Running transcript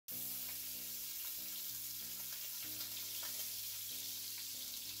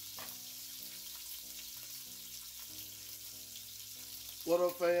What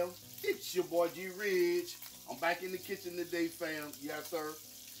up, fam? It's your boy G Ridge. I'm back in the kitchen today, fam. Yes, sir.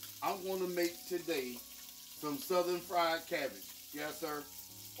 I'm going to make today some southern fried cabbage. Yes, sir.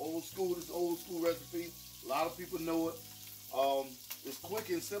 Old school, this old school recipe. A lot of people know it. It's quick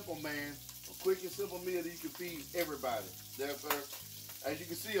and simple, man. A quick and simple meal that you can feed everybody. Yes, sir. As you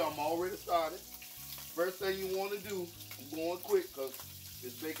can see, I'm already started. First thing you want to do, I'm going quick because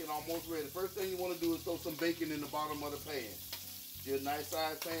this bacon almost ready. First thing you want to do is throw some bacon in the bottom of the pan. Get a nice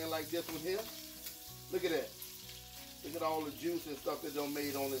size pan like this one here. Look at that. Look at all the juice and stuff that done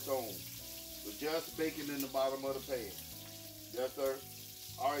made on its own. With just bacon in the bottom of the pan. Yes, sir.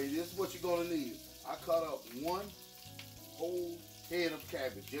 All right, this is what you're gonna need. I cut up one whole head of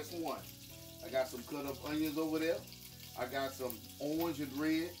cabbage, just one. I got some cut up onions over there. I got some orange and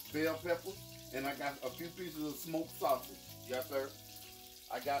red bell peppers, and I got a few pieces of smoked sausage. Yes, sir.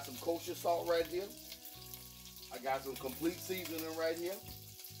 I got some kosher salt right here. I got some complete seasoning right here.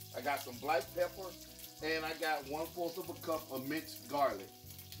 I got some black pepper, and I got 1/4 of a cup of minced garlic.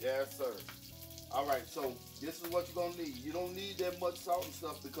 Yes, sir. All right, so this is what you're gonna need. You don't need that much salt and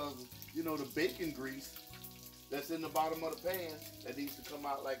stuff because, you know, the bacon grease that's in the bottom of the pan that needs to come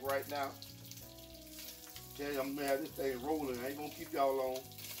out like right now. Okay, I'm gonna have this thing rolling. I ain't gonna keep y'all long.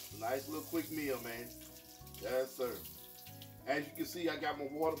 It's a nice little quick meal, man. Yes, sir. As you can see, I got my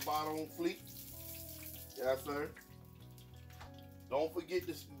water bottle on fleek. Yes, sir. Don't forget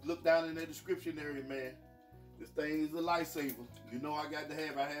to look down in the description area, man. This thing is a lifesaver. You know I got to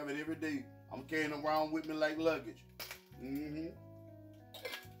have. I have it every day. I'm carrying it around with me like luggage.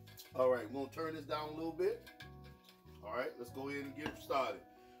 All right, we're gonna turn this down a little bit. All right, let's go ahead and get started.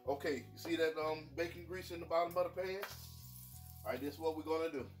 Okay, you see that bacon grease in the bottom of the pan? All right, this is what we're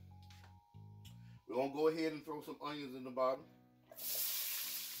gonna do. We're gonna go ahead and throw some onions in the bottom.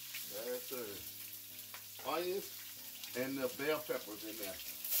 Yes, sir. Onions and the bell peppers in there.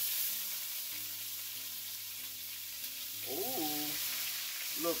 Oh,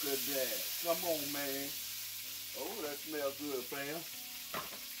 look at that. Come on, man. Oh, that smells good, fam.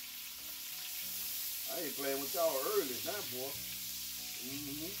 I ain't playing with y'all early now, boy.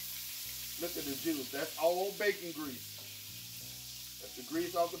 Look at the juice. That's all bacon grease. That's the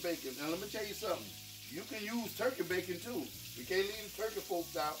grease off the bacon. Now, let me tell you something. You can use turkey bacon, too. You can't leave the turkey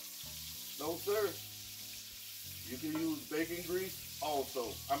folks out. No, sir. You can use bacon grease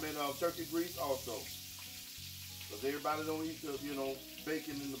also. Turkey grease also. Because everybody don't eat the,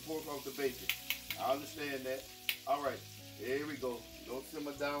 bacon and the pork off the bacon. I understand that. All right, here we go. Don't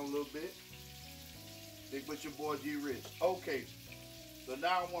simmer down a little bit. Stick with your boy G Rich. Okay, so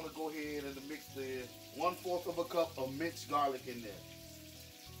now I want to go ahead and mix the 1/4 of a cup of minced garlic in there.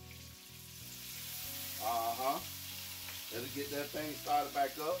 Let's get that thing started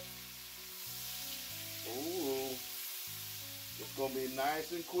back up. Ooh, it's gonna be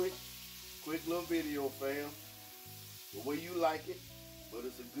nice and quick little video, fam. The way you like it, but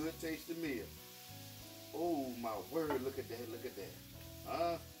it's a good tasty meal. Oh my word, look at that, look at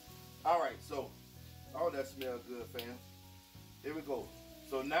that. All right, so, oh, that smells good, fam. Here we go.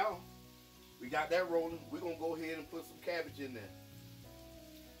 So now, we got that rolling. We're gonna go ahead and put some cabbage in there.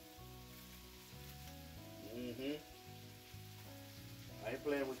 I ain't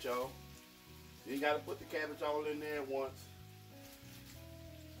playing with y'all. You ain't gotta put the cabbage all in there at once.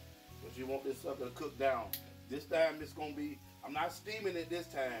 But you want this sucker to cook down. This time it's gonna be, I'm not steaming it this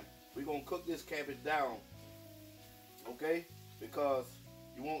time. We're gonna cook this cabbage down. Okay? Because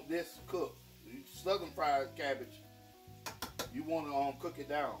you want this cooked. Southern fried cabbage, you wanna cook it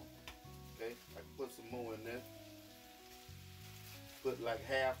down. Okay? I can put some more in there. Put like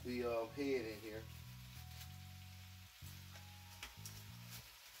half the head in here.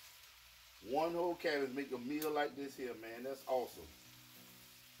 One whole cabbage make a meal like this here, man. That's awesome.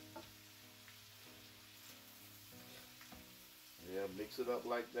 Yeah, mix it up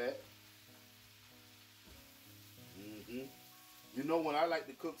like that. You know, when I like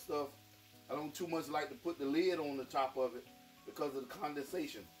to cook stuff, I don't too much like to put the lid on the top of it because of the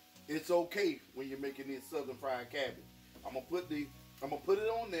condensation. It's okay when you're making this southern fried cabbage. I'm gonna put it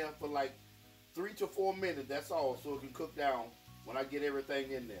on there for like 3 to 4 minutes. That's all, so it can cook down when I get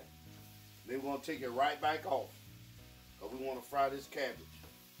everything in there. Then we're gonna take it right back off because we want to fry this cabbage.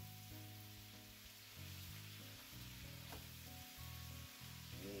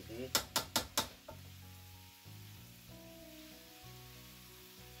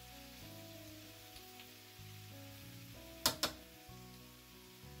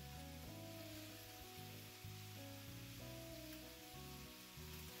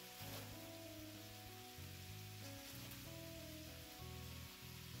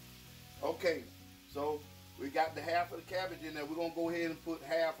 Okay, so We got the half of the cabbage in there. We're going to go ahead and put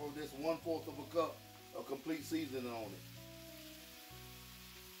half of this 1/4 of a cup of complete seasoning on it.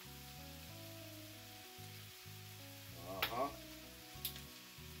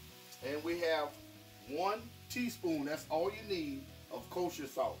 And we have 1 teaspoon, that's all you need, of kosher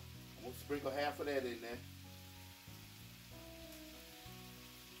salt. I'm going to sprinkle half of that in there.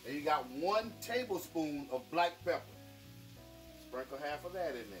 And you got 1 tablespoon of black pepper. Sprinkle half of that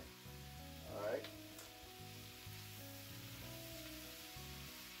in there. All right.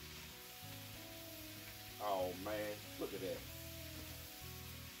 Oh man, look at that.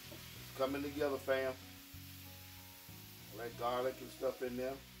 It's coming together, fam. That garlic and stuff in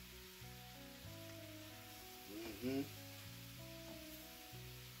there.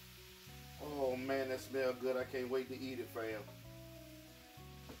 Oh man, that smells good. I can't wait to eat it, fam.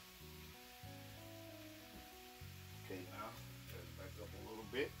 Okay, now turn it back up a little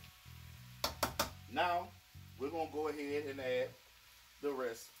bit. Now we're gonna go ahead and add the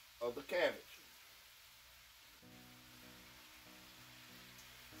rest of the cabbage.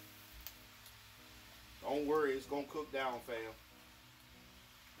 Don't worry, it's gonna cook down, fam.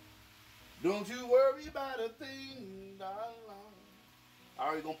 Don't you worry about a thing, darling. I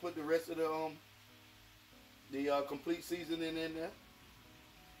already gonna put the rest of the complete seasoning in there.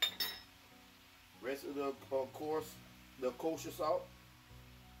 Rest of the the kosher salt.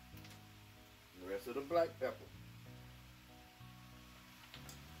 The rest of the black pepper.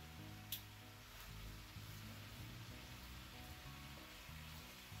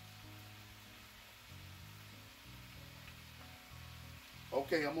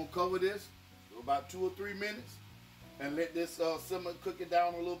 Okay, I'm gonna cover this for about 2 or 3 minutes and let this simmer, cook it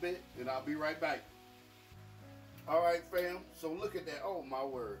down a little bit, and I'll be right back. All right, fam. So look at that. Oh my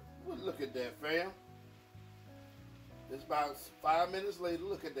word! Look at that, fam. It's about 5 minutes later.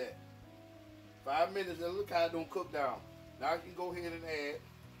 Look at that. 5 minutes, and look how it don't cook down. Now I can go ahead and add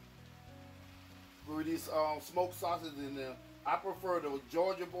for these smoked sausage in there. I prefer the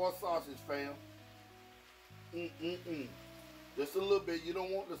Georgia boy sausage, fam. Just a little bit. You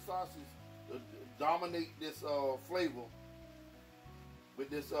don't want the sausage to dominate this flavor with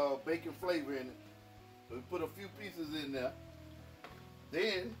this bacon flavor in it. So we put a few pieces in there.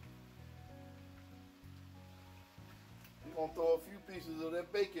 Then we're gonna throw a few pieces of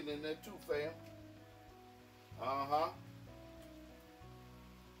that bacon in there too, fam.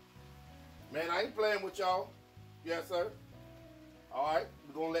 Man, I ain't playing with y'all. Yes, sir. All right,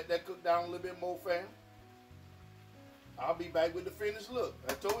 we're gonna let that cook down a little bit more, fam. I'll be back with the finished look.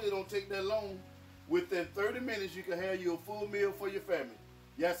 I told you it don't take that long. Within 30 minutes, you can have you a full meal for your family.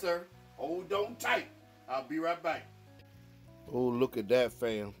 Yes, sir. Hold on tight. I'll be right back. Oh, look at that,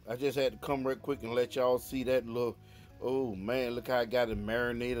 fam. I just had to come right quick and let y'all see that look. Oh, man, look how I got it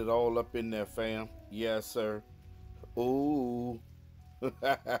marinated all up in there, fam. Yes, sir. Ooh.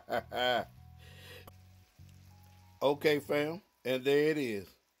 Okay, fam. And there it is.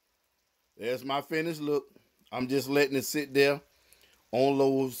 There's my finished look. I'm just letting it sit there on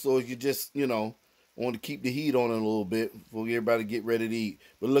low so you just, want to keep the heat on it a little bit before everybody get ready to eat.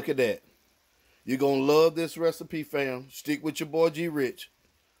 But look at that. You're going to love this recipe, fam. Stick with your boy G Rich.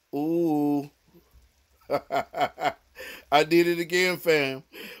 Ooh. I did it again, fam.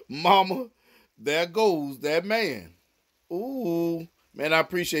 Mama, there goes that man. Ooh. Man, I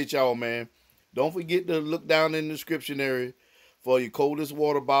appreciate y'all, man. Don't forget to look down in the description area for your coldest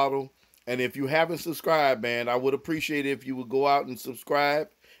water bottle. And if you haven't subscribed, man, I would appreciate it if you would go out and subscribe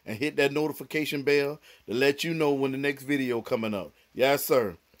and hit that notification bell to let you know when the next video coming up. Yes,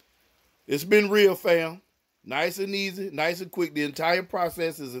 sir. It's been real, fam. Nice and easy, nice and quick. The entire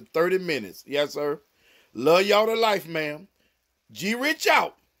process is in 30 minutes. Yes, sir. Love y'all to life, ma'am. G Rich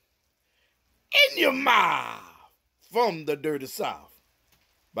out. In your mouth. From the dirty South.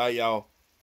 Bye, y'all.